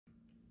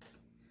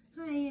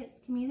Hi, it's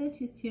Camille the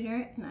Tooth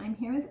Tutor, and I'm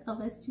here with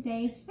Elvis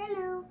today,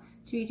 hello,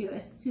 to read you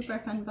a super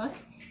fun book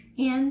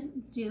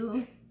and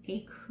do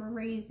a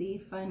crazy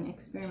fun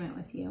experiment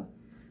with you.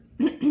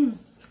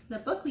 The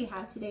book we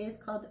have today is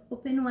called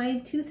Open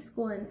Wide Tooth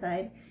School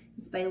Inside.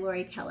 It's by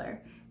Laurie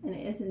Keller, and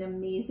it is an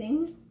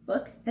amazing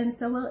book and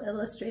so well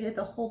illustrated.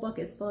 The whole book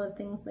is full of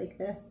things like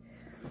this.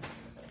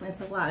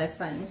 It's a lot of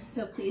fun,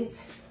 so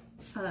please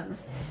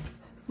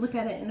look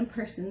at it in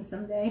person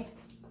someday.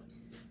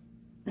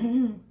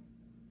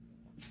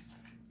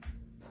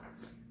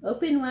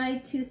 Open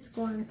Wide Tooth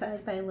School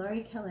Inside by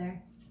Laurie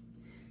Keller.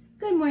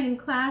 Good morning,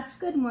 class.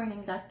 Good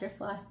morning, Dr.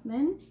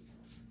 Flossman.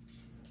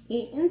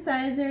 8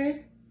 incisors,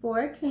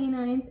 4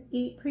 canines,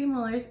 8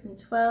 premolars, and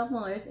 12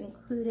 molars,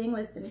 including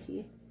wisdom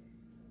teeth.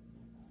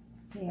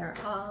 They are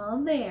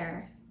all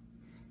there.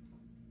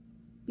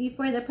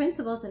 Before the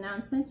principal's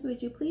announcements,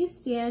 would you please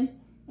stand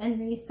and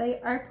recite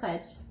our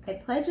pledge? I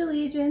pledge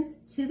allegiance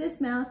to this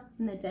mouth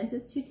and the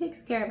dentist who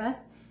takes care of us,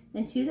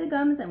 and to the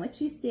gums on which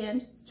we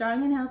stand,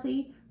 strong and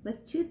healthy,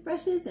 with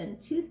toothbrushes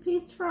and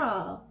toothpaste for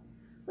all.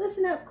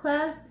 Listen up,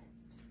 class.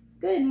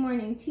 Good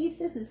morning, teeth.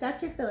 This is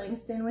Dr.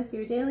 Fillingston with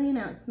your daily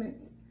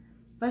announcements.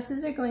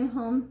 Buses going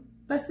home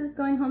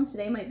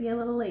today might be a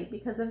little late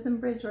because of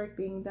some bridge work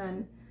being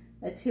done.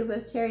 A tube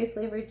of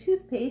cherry-flavored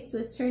toothpaste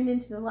was turned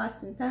into the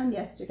lost and found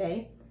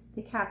yesterday.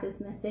 The cap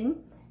is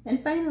missing.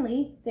 And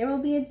finally, there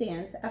will be a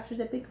dance after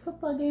the big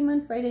football game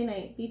on Friday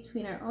night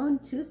between our own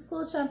two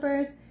school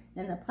chompers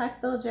and the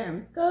Plaqueville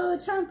Germs. Go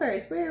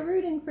Chompers! We're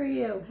rooting for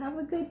you. Have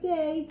a good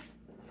day.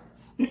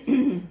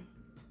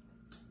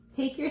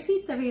 Take your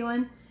seats,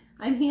 everyone.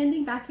 I'm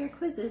handing back your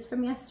quizzes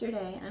from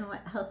yesterday on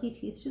what healthy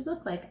teeth should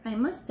look like. I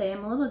must say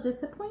I'm a little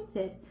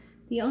disappointed.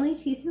 The only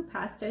teeth who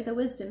passed are the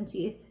wisdom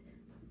teeth.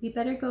 We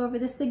better go over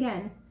this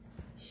again.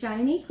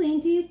 Shiny, clean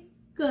teeth,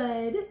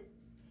 good.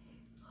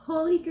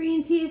 Holy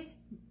green teeth,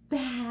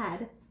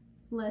 bad.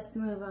 Let's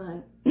move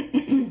on.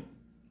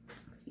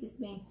 Excuse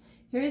me.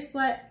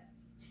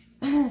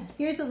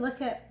 Here's a look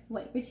at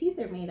what your teeth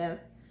are made of.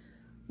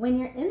 When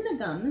you're in the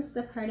gums,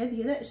 the part of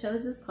you that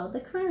shows is called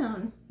the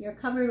crown. You're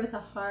covered with a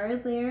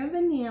hard layer of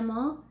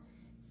enamel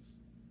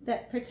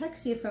that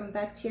protects you from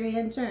bacteria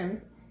and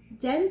germs.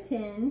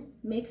 Dentin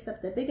makes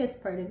up the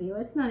biggest part of you.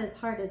 It's not as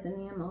hard as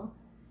enamel.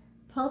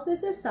 Pulp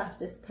is the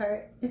softest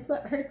part. It's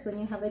what hurts when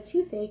you have a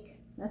toothache.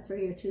 That's where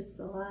your tooth's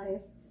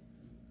alive.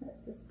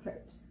 That's this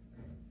part.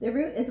 The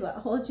root is what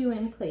holds you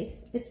in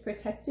place. It's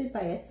protected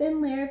by a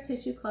thin layer of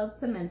tissue called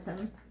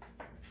cementum.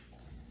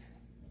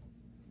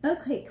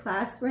 Okay,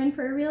 class, we're in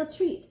for a real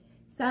treat.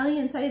 Sally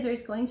Incisor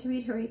is going to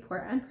read her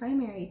report on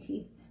primary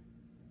teeth.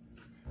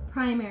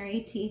 Primary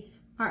teeth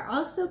are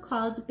also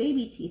called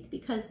baby teeth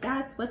because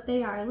that's what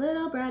they are,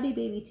 little bratty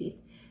baby teeth.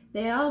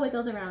 They all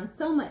wiggled around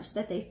so much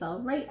that they fell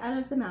right out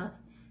of the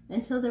mouth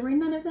until there were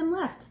none of them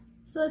left.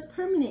 So as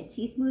permanent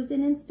teeth moved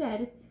in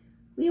instead,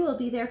 we will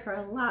be there for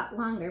a lot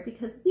longer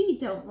because we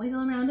don't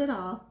wiggle around at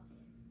all.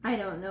 I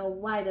don't know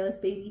why those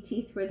baby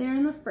teeth were there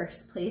in the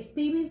first place.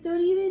 Babies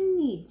don't even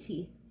need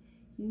teeth.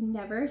 You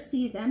never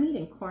see them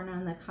eating corn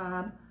on the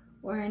cob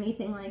or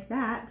anything like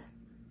that.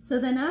 So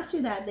then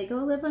after that, they go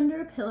live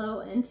under a pillow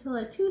until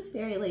a tooth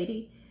fairy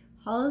lady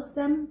hauls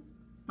them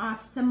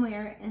off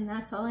somewhere, and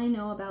that's all I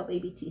know about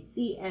baby teeth.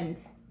 The end.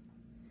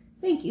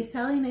 Thank you,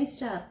 Sally. Nice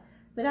job.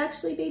 But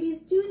actually,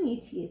 babies do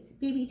need teeth.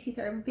 Baby teeth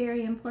are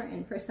very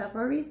important for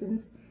several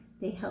reasons.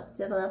 They help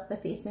develop the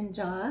face and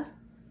jaw.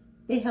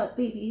 They help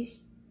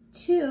babies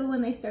chew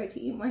when they start to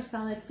eat more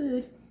solid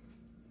food.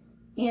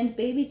 And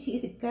baby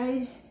teeth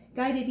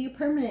guided you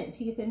permanent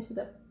teeth into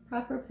the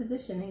proper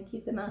position and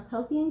keep the mouth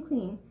healthy and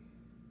clean.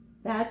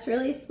 That's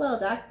really swell,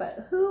 Doc,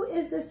 but who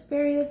is this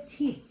fairy of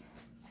teeth?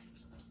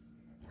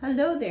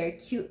 Hello there,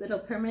 cute little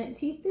permanent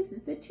teeth. This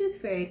is the tooth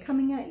fairy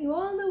coming at you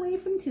all the way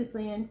from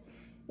Toothland.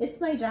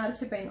 It's my job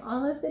to bring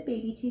all of the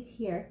baby teeth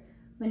here.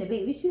 When a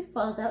baby tooth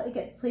falls out, it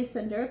gets placed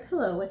under a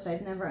pillow, which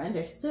I've never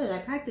understood. I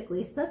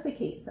practically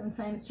suffocate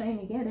sometimes trying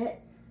to get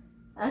it.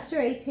 After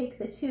I take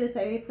the tooth,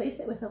 I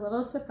replace it with a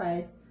little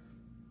surprise,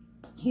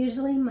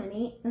 usually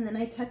money, and then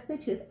I tuck the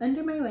tooth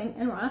under my wing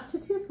and we're off to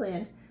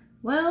Toothland.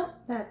 Well,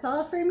 that's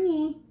all for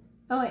me.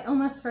 Oh, I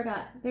almost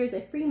forgot. There's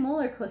a free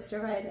roller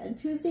coaster ride on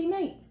Tuesday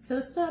night,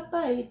 so stop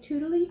by.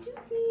 Toodly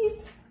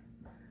tooties.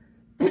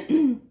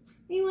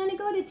 We want to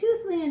go to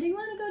Toothland. We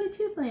want to go to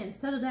Toothland.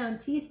 Settle down,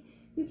 teeth.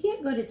 You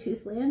can't go to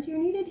Toothland. You're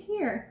needed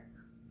here.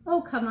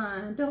 Oh, come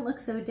on. Don't look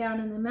so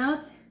down in the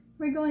mouth.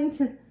 We're going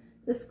to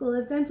the School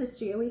of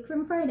Dentistry a week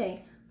from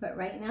Friday. But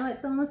right now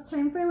it's almost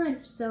time for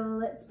lunch, so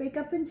let's break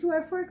up into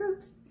our 4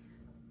 groups.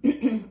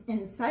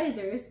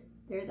 Incisors,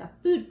 they're the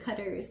food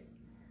cutters.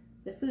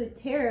 The food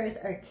terrors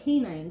are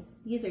canines.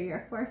 These are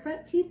your 4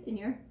 front teeth in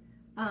your,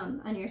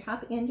 on your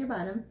top and your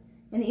bottom.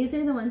 And these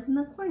are the ones in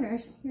the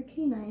corners, your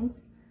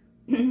canines.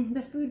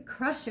 The food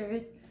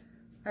crushers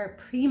are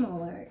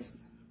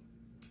premolars.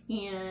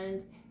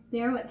 And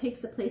they're what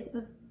takes the place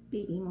of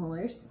baby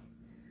molars.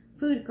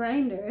 Food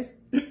grinders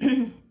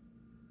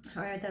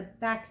are the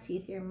back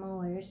teeth, your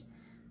molars.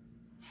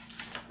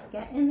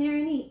 Get in there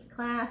and eat,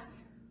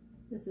 class.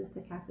 This is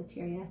the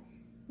cafeteria.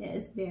 It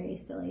is very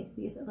silly.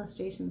 These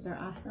illustrations are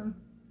awesome.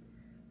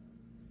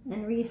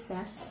 And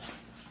recess.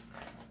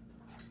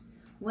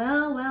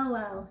 Well, well,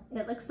 well.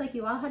 It looks like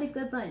you all had a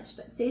good lunch,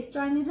 but stay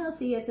strong and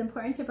healthy. It's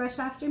important to brush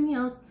after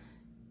meals.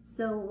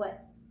 So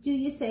what do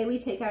you say we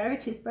take out our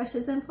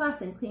toothbrushes and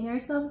floss and clean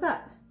ourselves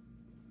up?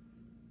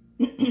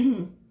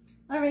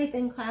 All right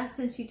then, class,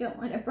 since you don't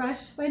want to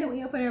brush, why don't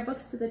we open our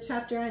books to the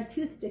chapter on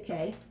tooth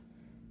decay?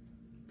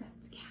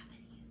 That's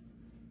cavities.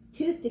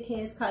 Tooth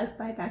decay is caused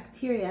by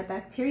bacteria.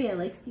 Bacteria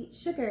likes to eat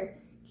sugar.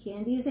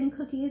 Candies and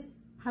cookies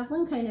have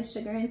one kind of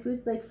sugar, and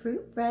foods like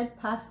fruit, bread,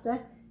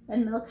 pasta,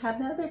 and milk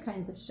have other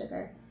kinds of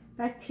sugar.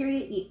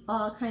 Bacteria eat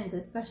all kinds,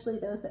 especially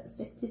those that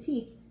stick to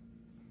teeth.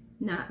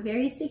 Not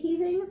very sticky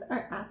things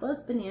are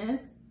apples,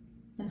 bananas,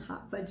 and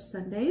hot fudge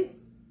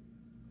sundaes.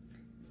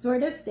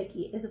 Sort of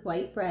sticky is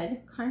white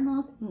bread,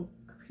 caramels, and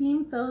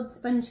cream-filled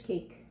sponge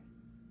cake.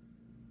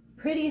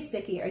 Pretty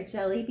sticky are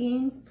jelly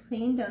beans,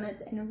 plain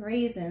donuts, and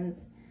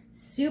raisins.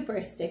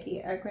 Super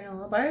sticky are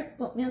granola bars,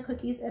 oatmeal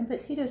cookies, and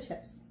potato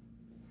chips.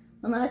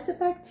 When lots of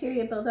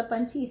bacteria build up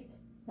on teeth,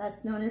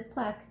 that's known as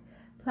plaque.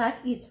 Plaque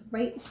eats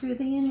right through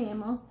the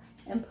enamel,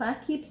 and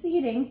plaque keeps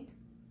eating.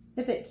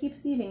 If it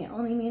keeps eating, it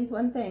only means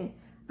one thing: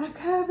 a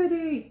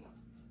cavity.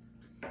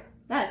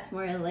 That's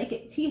more like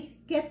it. Teeth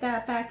get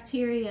that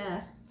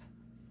bacteria.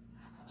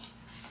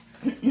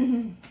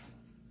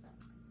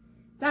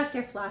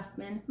 Dr.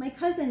 Flossman, my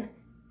cousin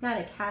got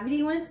a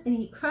cavity once and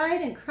he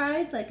cried and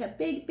cried like a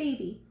big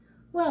baby.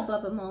 Well,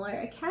 Bubba Molar,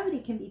 a cavity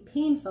can be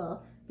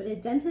painful, but a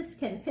dentist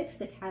can fix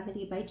the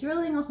cavity by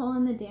drilling a hole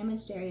in the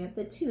damaged area of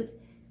the tooth,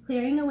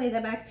 clearing away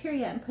the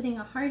bacteria and putting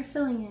a hard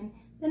filling in.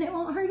 Then it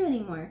won't hurt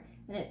anymore,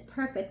 and it's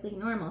perfectly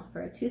normal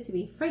for a tooth to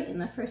be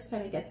frightened the first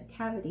time it gets a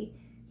cavity.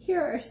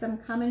 Here are some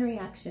common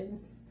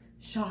reactions: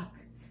 shock,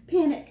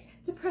 panic,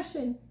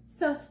 depression,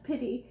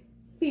 self-pity,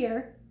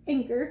 fear,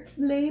 anger,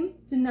 blame,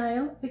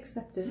 denial,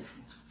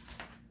 acceptance.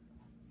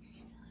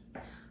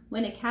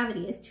 When a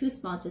cavity is too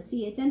small to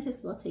see, a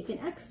dentist will take an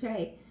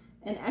x-ray.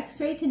 An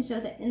x-ray can show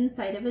the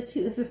inside of a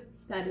tooth.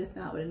 That is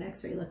not what an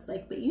x-ray looks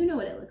like, but you know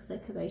what it looks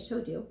like because I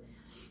showed you.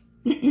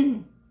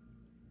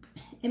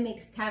 It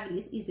makes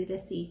cavities easy to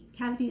see.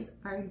 Cavities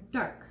are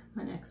dark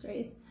on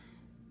x-rays.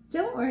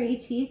 Don't worry,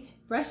 teeth.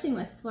 Brushing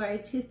with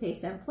fluoride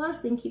toothpaste and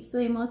flossing keeps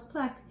away most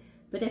plaque,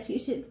 but you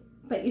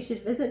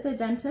should visit the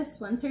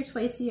dentist once or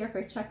twice a year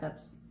for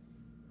checkups.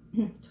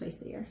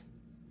 Twice a year.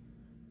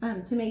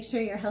 To make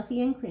sure you're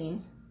healthy and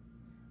clean.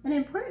 An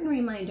important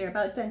reminder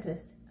about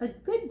dentists: a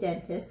good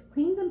dentist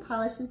cleans and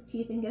polishes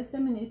teeth and gives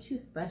them a new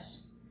toothbrush.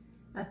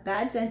 A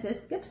bad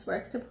dentist skips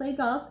work to play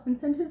golf and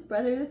sends his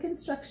brother, the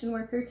construction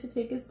worker, to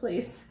take his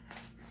place.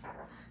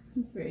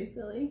 It's very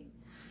silly.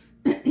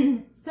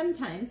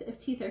 Sometimes, if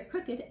teeth are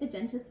crooked, a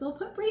dentist will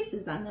put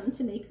braces on them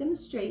to make them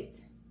straight.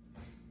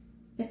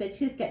 If a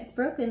tooth gets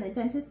broken, the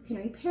dentist can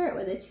repair it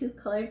with a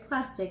tooth-colored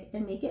plastic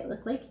and make it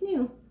look like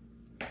new.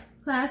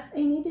 Class,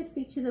 I need to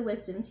speak to the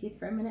wisdom teeth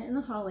for a minute in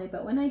the hallway,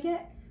 but when I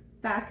get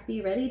back,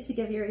 be ready to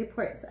give your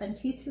reports on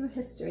teeth through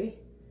history.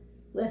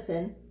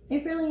 Listen,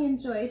 I've really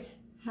enjoyed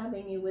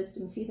having you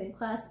wisdom teeth in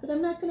class, but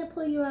I'm going to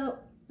pull you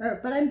out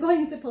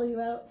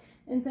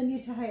and send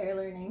you to higher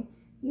learning.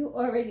 You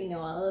already know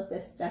all of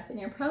this stuff, and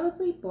you're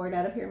probably bored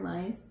out of your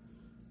minds.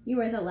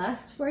 You are the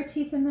last 4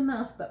 teeth in the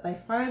mouth, but by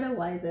far the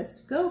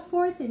wisest. Go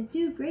forth and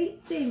do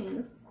great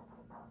things.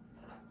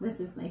 This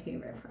is my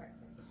favorite part.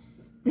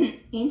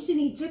 Ancient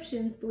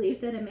Egyptians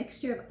believed that a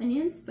mixture of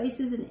onions,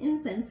 spices, and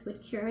incense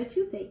would cure a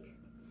toothache.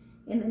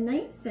 In the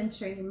 9th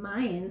century,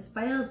 Mayans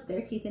filed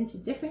their teeth into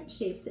different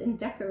shapes and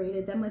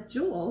decorated them with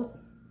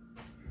jewels.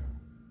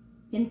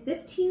 In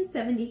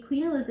 1570,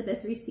 Queen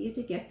Elizabeth received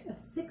a gift of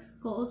 6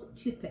 gold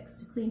toothpicks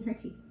to clean her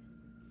teeth.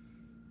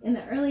 In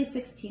the early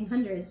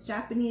 1600s,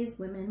 Japanese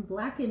women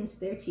blackened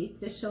their teeth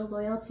to show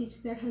loyalty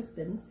to their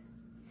husbands.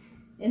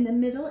 In the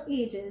Middle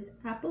Ages,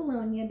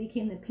 Apollonia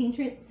became the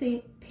patron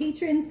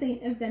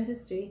saint of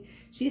dentistry.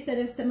 She said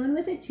if someone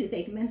with a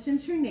toothache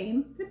mentioned her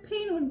name, the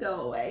pain would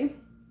go away.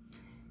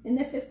 In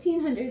the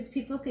 1500s,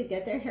 people could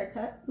get their hair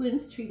cut,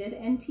 wounds treated,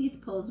 and teeth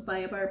pulled by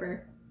a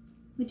barber.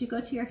 Would you go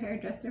to your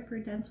hairdresser for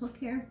dental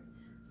care?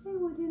 I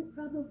wouldn't,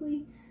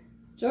 probably.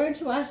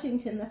 George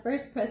Washington, the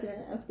first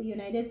president of the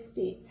United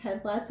States,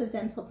 had lots of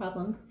dental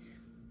problems.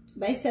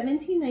 By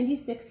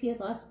 1796, he had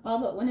lost all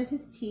but one of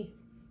his teeth.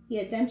 He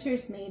had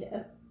dentures made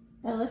of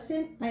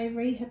elephant,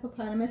 ivory,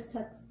 hippopotamus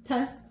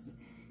tusks,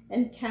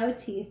 and cow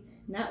teeth,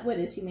 not wood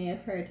as you may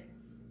have heard.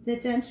 The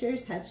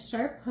dentures had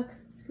sharp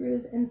hooks,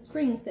 screws, and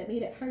springs that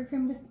made it hard for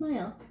him to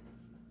smile.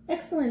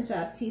 Excellent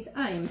job, teeth.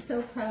 I am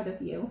so proud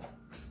of you.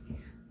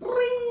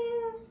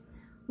 Bring!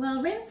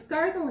 Well, rinse,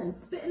 gargle, and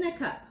spit in a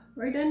cup.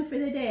 We're done for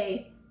the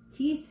day,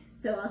 teeth,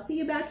 so I'll see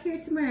you back here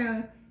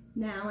tomorrow.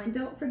 Now, and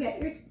don't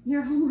forget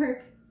your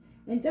homework.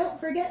 And don't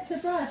forget to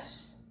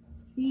brush.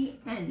 The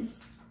end.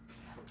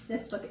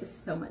 This book is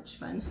so much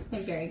fun.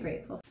 I'm very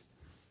grateful.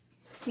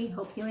 We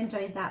hope you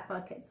enjoyed that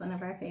book. It's one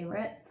of our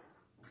favorites.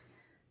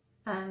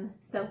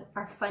 So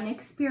our fun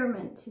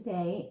experiment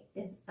today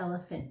is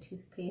elephant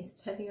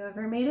toothpaste. Have you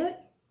ever made it?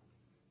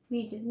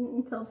 We didn't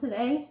until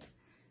today.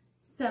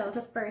 So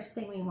the first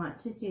thing we want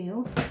to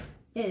do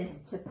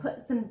is to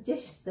put some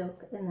dish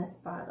soap in this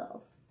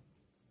bottle.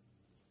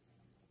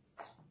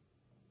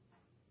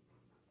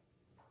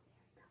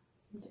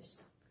 Some dish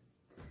soap.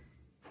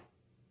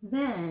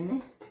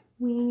 Then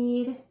we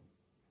need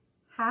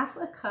half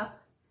a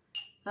cup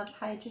of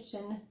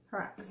hydrogen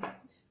peroxide.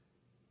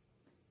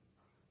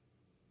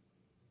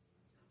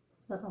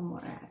 A little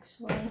more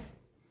actually.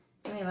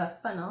 And we have a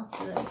funnel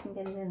so that we can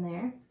get it in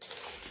there.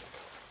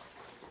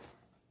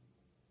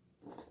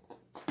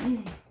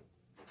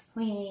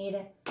 We need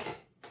a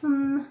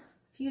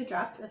few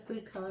drops of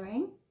food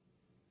coloring.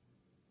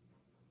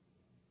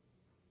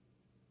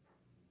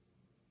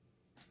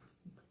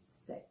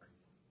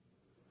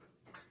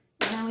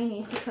 And then we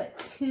need to put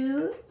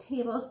 2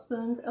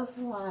 tablespoons of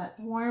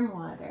warm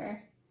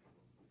water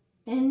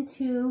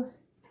into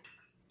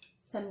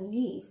some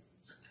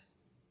yeast.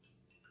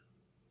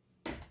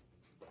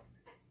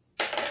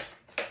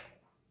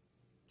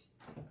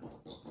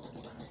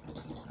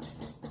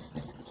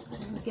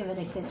 And give it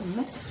a good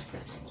mix.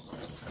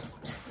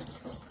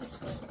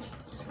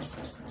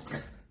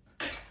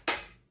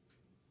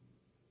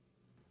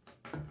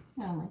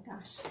 Oh my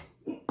gosh,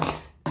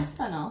 a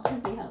funnel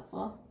would be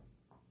helpful.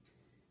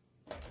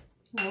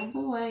 Oh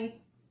boy.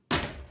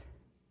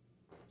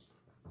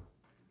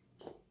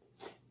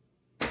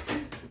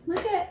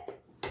 Look at.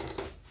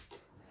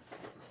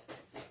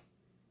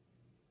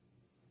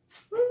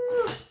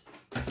 Woo.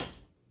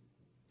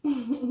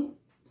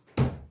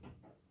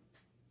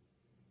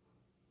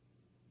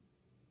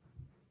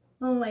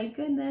 Oh my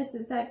goodness,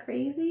 is that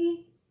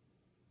crazy?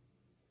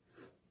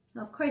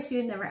 Of course, you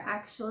would never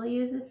actually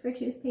use this for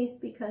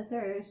toothpaste because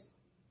there's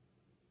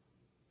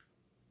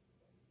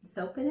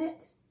soap in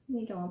it.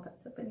 You don't want to put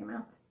soap in your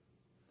mouth.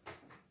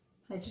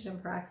 Hydrogen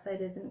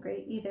peroxide isn't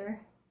great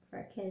either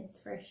for kids,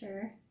 for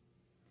sure.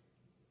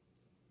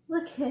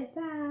 Look at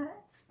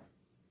that.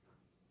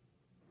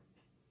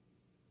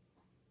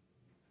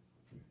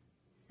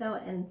 So,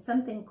 and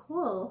something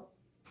cool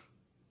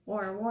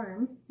or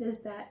warm is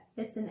that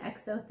it's an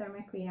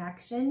exothermic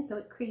reaction, so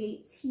it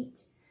creates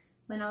heat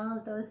when all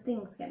of those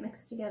things get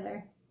mixed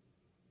together.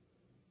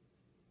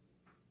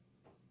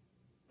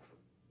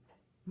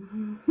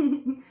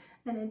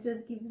 And it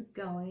just keeps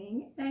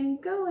going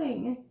and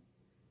going.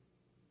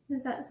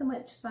 Is that so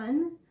much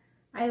fun?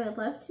 I would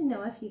love to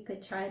know if you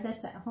could try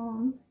this at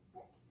home.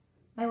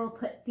 I will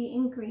put the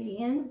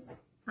ingredients,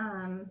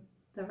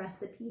 the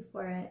recipe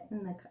for it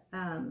in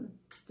the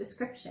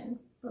description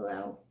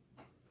below.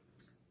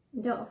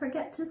 Don't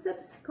forget to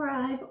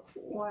subscribe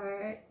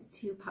or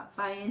to pop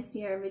by and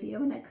see our video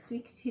next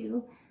week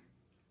too.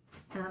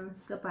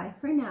 Goodbye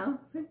for now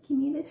from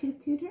Kimmy the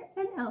Tooth Tutor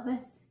and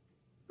Elvis.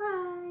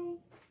 Bye!